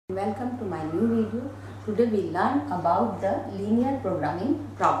Welcome to my new video. Today we learn about the linear programming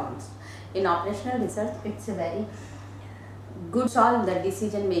problems. In operational research, it's a very good solve the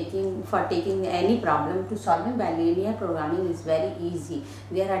decision making for taking any problem to solving by linear programming is very easy.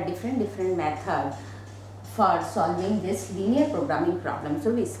 There are different methods for solving this linear programming problem.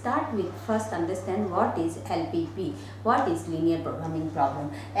 So we start with first understand what is LPP. What is linear programming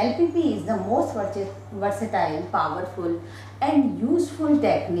problem? LPP is the most versatile, powerful and useful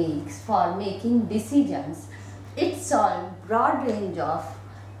techniques for making decisions. It solves broad range of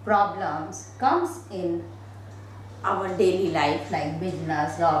problems comes in our daily life like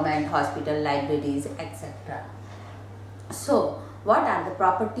business, government, hospital, libraries, etc. So what are the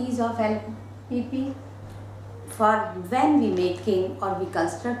properties of LPP? For when we making or we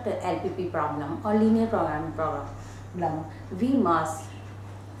construct a LPP problem or linear programming problem, we must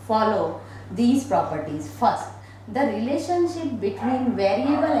follow these properties. First, the relationship between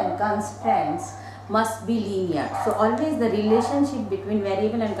variable and constants must be linear. So always the relationship between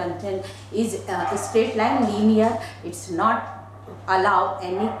variable and constant is a straight line, linear. It's not allow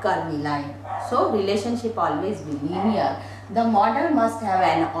any curvy line. So relationship always be linear. The model must have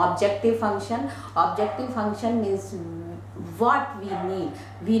an objective function. Objective function means what we need.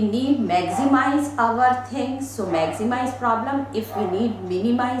 We need maximize our things. So maximize problem. If we need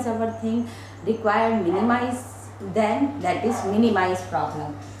minimize our thing, required minimize, then that is minimize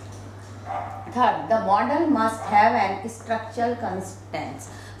problem. Third, the model must have an structural constants.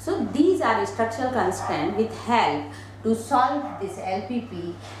 So these are structural constants with help to solve this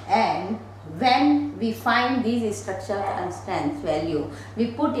LPP, and when we find these structural constants value,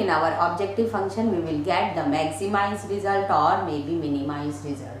 we put in our objective function, we will get the maximize result or maybe minimize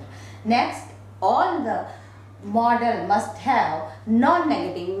result. Next, all the model must have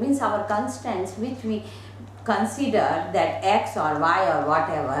non-negative, means our constants which we consider that x or y or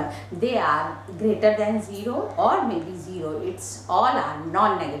whatever, they are greater than 0 or maybe 0. It's all are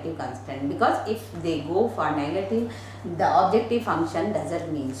non-negative constant, because if they go for negative, the objective function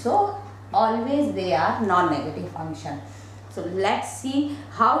doesn't mean. So always they are non-negative function. So let's see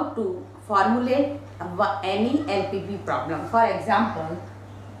how to formulate any LPP problem. For example,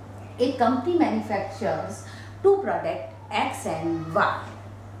 a company manufactures two products X and Y,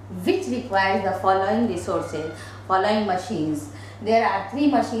 which requires the following resources, following machines. There are three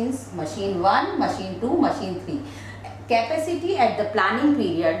machines, machine 1, machine 2, machine 3. Capacity at the planning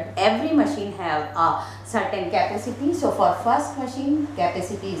period, every machine have a certain capacity. So for first machine,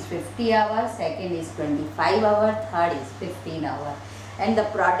 capacity is 50 hours, second is 25 hours, third is 15 hours. And the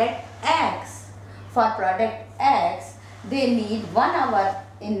product X, for product X, they need 1 hour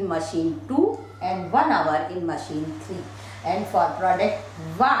in machine 2 and 1 hour in machine 3. And for product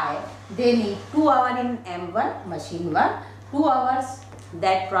Y, they need 2 hours in M1, machine 1, 2 hours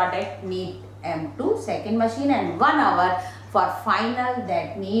that product need M2, second machine, and 1 hour for final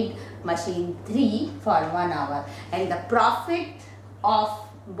that need machine 3 for 1 hour. And the profit of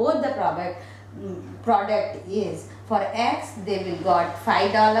both the product is, for X they will got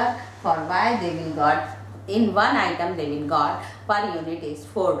 $5, for Y they will got, in one item they will got per unit is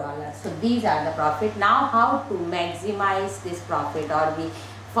 $4. So these are the profit. Now how to maximize this profit, or we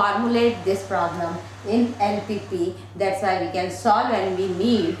formulate this problem in LPP. That's why we can solve, and we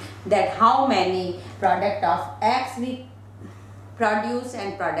need that how many product of X we produce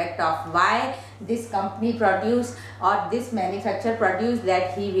and product of Y this company produce or this manufacturer produce,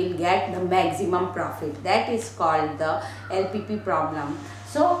 that he will get the maximum profit. That is called the LPP problem.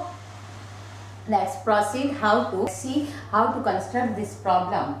 So let's proceed how to see how to construct this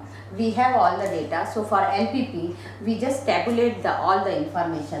problem. We have all the data. So for LPP, we just tabulate all the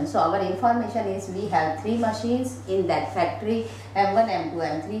information. So our information is we have three machines in that factory, M1, M2,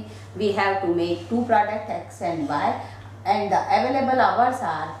 M3. We have to make two products X and Y, and the available hours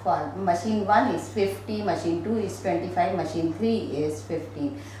are for machine 1 is 50, machine 2 is 25, machine 3 is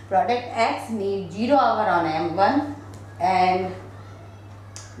 15. Product X needs 0 hour on M1 and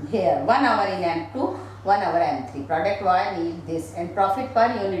here 1 hour in M2, 1 hour M3. Product Y need this, and profit per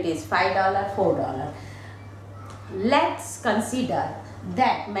unit is $5, $4. Let's consider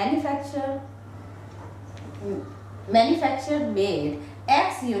that manufacturer made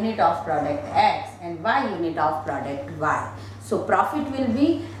X unit of product X and Y unit of product Y. So profit will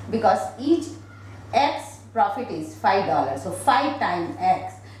be, because each X profit is $5, so 5 times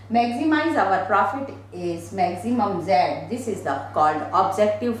X. Maximize our profit is maximum Z. This is the called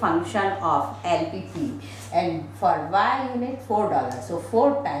objective function of LPP. And for Y unit $4, so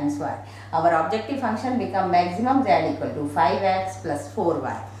 4 times Y. Our objective function become maximum Z equal to 5X plus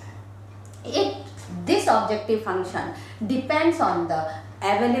 4Y. This objective function depends on the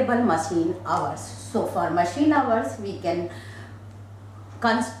available machine hours. So for machine hours, we can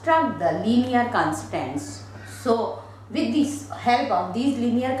construct the linear constants. So with the help of these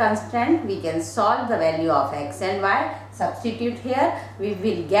linear constants, we can solve the value of x and y. Substitute here, we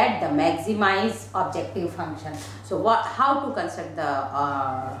will get the maximized objective function. So how to construct the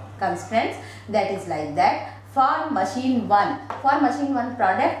constants? That is like that. For machine 1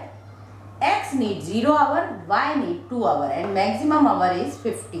 product, x needs 0 hour, y need 2 hour, and maximum hour is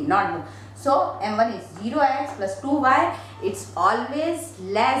 50. So m1 is 0x plus 2y. It's always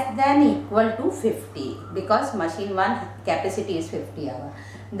less than equal to 50 because machine 1 capacity is 50 hour.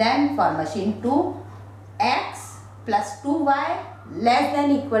 Then for machine 2, x plus 2y less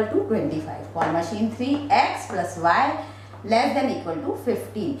than equal to 25. For machine 3, x plus y less than equal to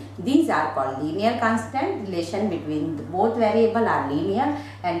 15. These are called linear constant. Relation between both variable are linear.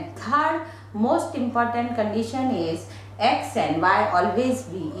 And third most important condition is x and y always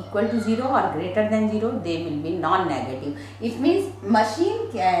be equal to 0 or greater than 0. They will be non-negative. It means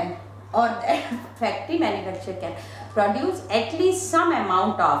machine can, or the factory manufacturer can produce at least some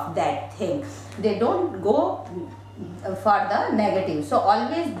amount of that thing. They don't go for the negative. So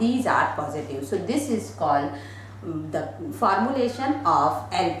always these are positive. So this is called the formulation of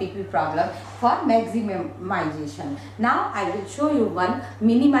LPP problem for maximization. Now I will show you one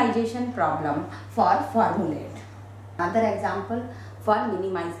minimization problem for formulate. Another example for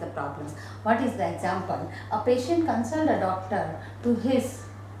minimize the problem. What is the example? A patient consult a doctor to his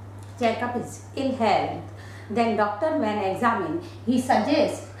checkup his ill health. Then doctor when examine, he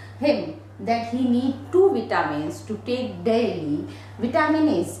suggests him that he need 2 vitamins to take daily. Vitamin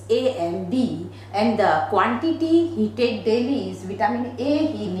is A and D, and the quantity he take daily is vitamin A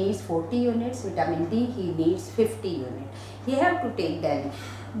he needs 40 units, vitamin D he needs 50 units. He have to take daily.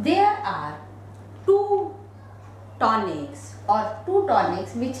 There are 2 tonics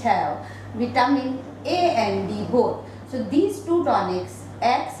which have vitamin A and D both. So these 2 tonics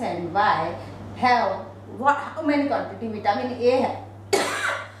X and Y have how many quantity? Vitamin A have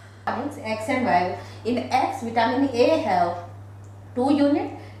X and Y. In X, vitamin A have 2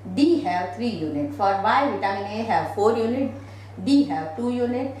 unit, D have 3 unit. For Y, vitamin A have 4 unit, D have 2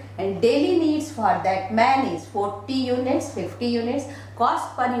 unit, and daily needs for that man is 40 units, 50 units.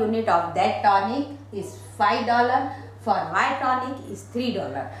 Cost per unit of that tonic is $5. For Y tonic is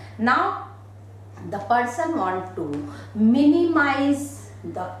 $3. Now the person want to minimize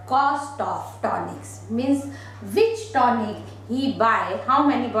the cost of tonics, means which tonic he buy, how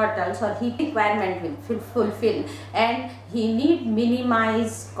many bottles or he requirement will fulfill, and he need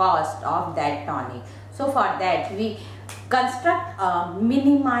minimize cost of that tonic. So for that we construct a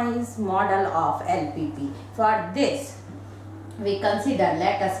minimize model of LPP. For this we consider,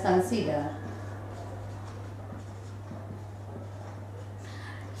 let us consider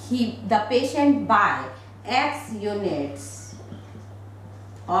the patient buy X units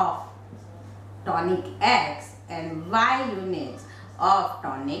of tonic X and Y units of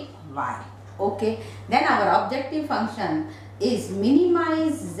tonic Y. Okay, then our objective function is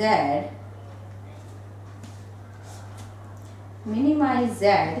minimize Z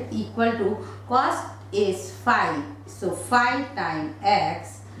equal to cost is 5, so 5 times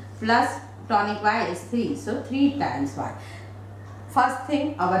X plus tonic Y is 3, so 3 times Y. First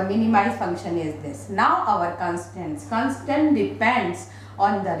thing, our minimize function is this. Now our constant depends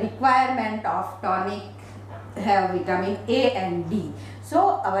on the requirement of tonic have vitamin A and D.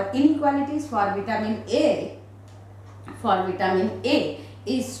 So our inequalities for vitamin A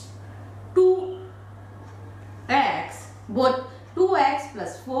is 2x, both 2x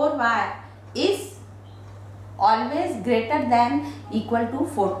plus 4y is always greater than equal to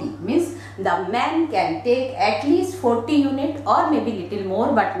 40, means the man can take at least 40 unit or maybe little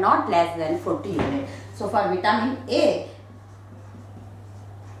more but not less than 40 unit. So for vitamin A,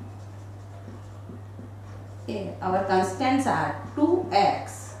 our constants are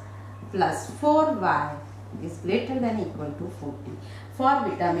 2x plus 4y is greater than equal to 40. For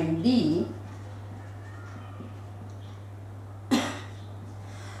vitamin D,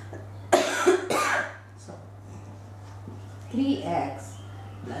 so 3x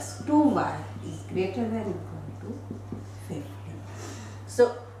plus 2y is greater than equal to 50.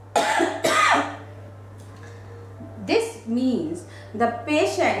 So this means the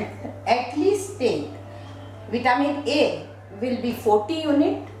patient at least take vitamin A will be 40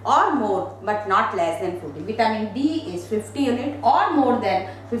 unit or more but not less than 40. Vitamin D is 50 unit or more than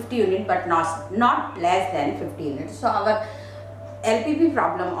 50 unit but not less than 50 units. So our LPP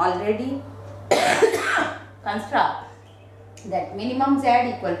problem already construct that minimum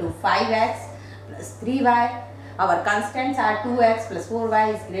Z equal to 5x plus 3y our constants are 2x plus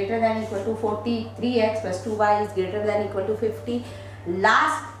 4y is greater than equal to 40, 3x plus 2y is greater than equal to 50.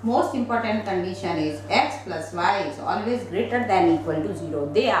 Last most important condition is x plus y is always greater than equal to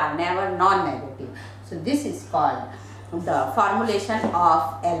 0. They are never non-negative. So this is called the formulation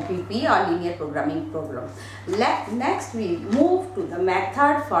of LPP or linear programming program. Next we move to the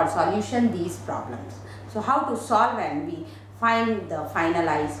method for solution these problems. So how to solve and we find the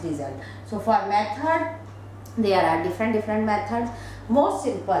finalized result. So for method, there are different methods. Most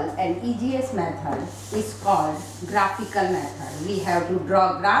simple and easiest method is called graphical method. We have to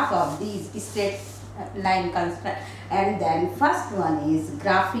draw graph of these straight line constant, and then first one is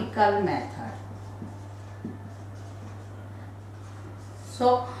graphical method.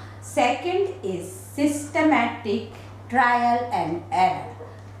 So second is systematic trial and error.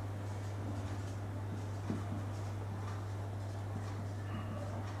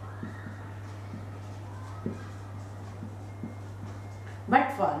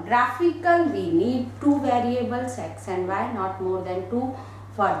 But for graphical, we need two variables x and y, not more than two,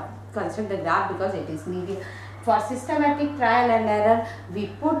 for construct the graph because it is needed. For systematic trial and error, we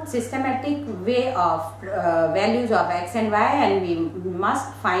put systematic way of values of x and y, and we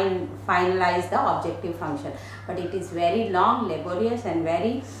must finalize the objective function. But it is very long, laborious, and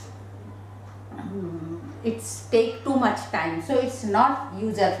very it's take too much time, so it's not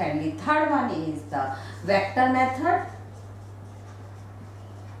user friendly. Third one is the vector method.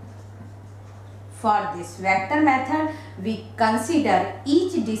 For this vector method, we consider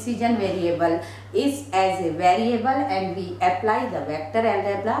each decision variable is as a variable and we apply the vector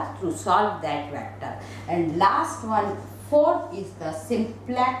algebra to solve that vector. And last one, fourth, is the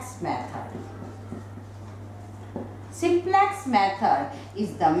simplex method. Simplex method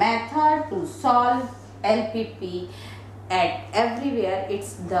is the method to solve LPP at everywhere.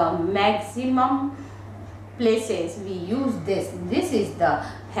 It's the maximum places we use this. This is the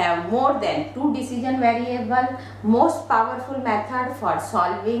have more than two decision variable, most powerful method for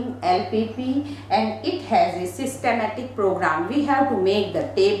solving LPP, and it has a systematic program. We have to make the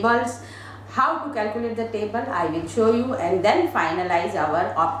tables. How to calculate the table I will show you, and then finalize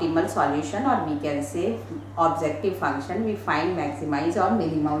our optimal solution, or we can say objective function. We find maximize or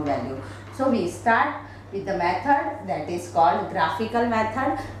minimum value. So we start with the method that is called graphical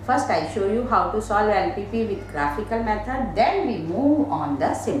method. First I show you how to solve LPP with graphical method, then we move on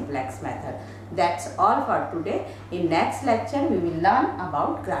the simplex method. That's all for today. In next lecture we will learn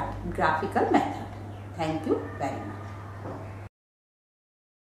about graphical method. Thank you very much.